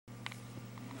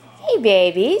Hey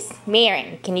babies.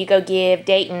 Marin, can you go give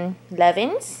Dayton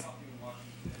lovin's?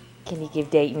 Can you give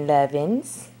Dayton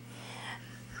lovin's?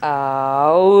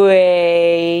 Oh,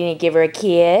 wait. Give her a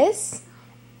kiss.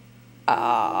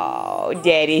 Oh,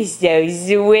 that is so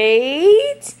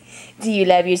sweet. Do you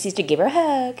love your sister? Give her a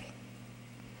hug.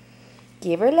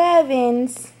 Give her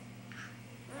lovin's.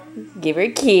 Give her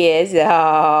a kiss.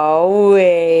 Oh,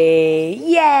 wait.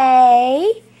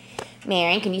 Yay.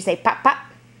 Marin, can you say pop, pop?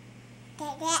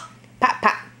 Pop,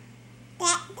 pop.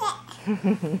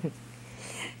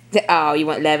 Oh, you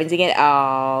want lovin's again?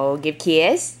 Oh, give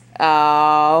kiss.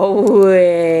 Oh,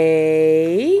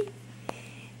 wait.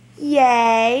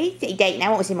 Yay. Say, Dayton, I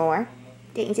want some more.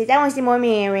 Dayton says, I want some more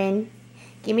Marin.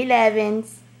 Give me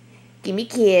lovin's. Give me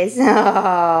kiss.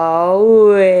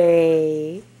 Oh,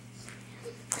 wait.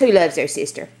 Who loves their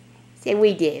sister? Say,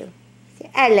 we do.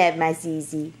 Say, I love my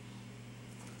Zizi.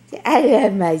 Say, I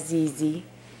love my Zizi.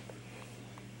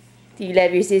 Do you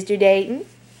love your sister, Dayton?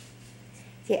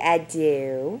 Say, I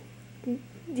do. Do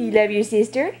you love your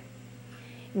sister?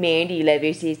 Marin, do you love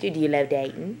your sister? Do you love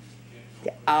Dayton?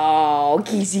 Say, oh,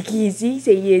 kissy kissy.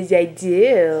 Say, yes, I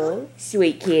do.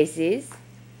 Sweet kisses.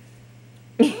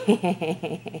 Say,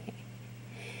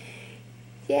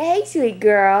 hey, sweet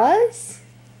girls.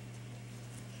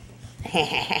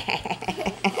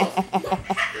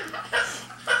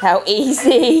 How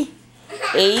easy.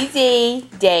 Easy,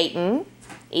 Dayton.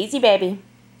 Easy, baby.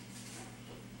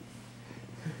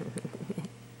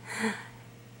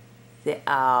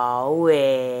 Oh,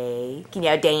 wait. Can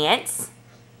y'all dance?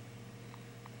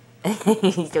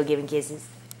 He's still giving kisses.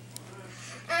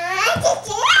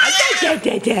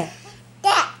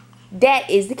 That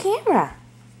is the camera.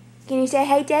 Can you say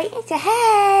hey, Dayton? Say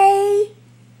hey.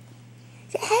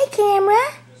 Say hey,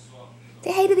 camera.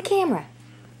 Say hey to the camera.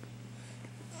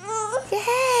 Say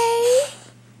hey.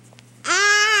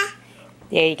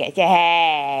 There you go. Say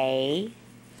hey.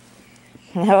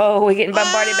 Oh, we're getting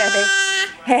bombarded, baby.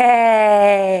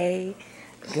 Hey.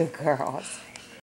 Good girls.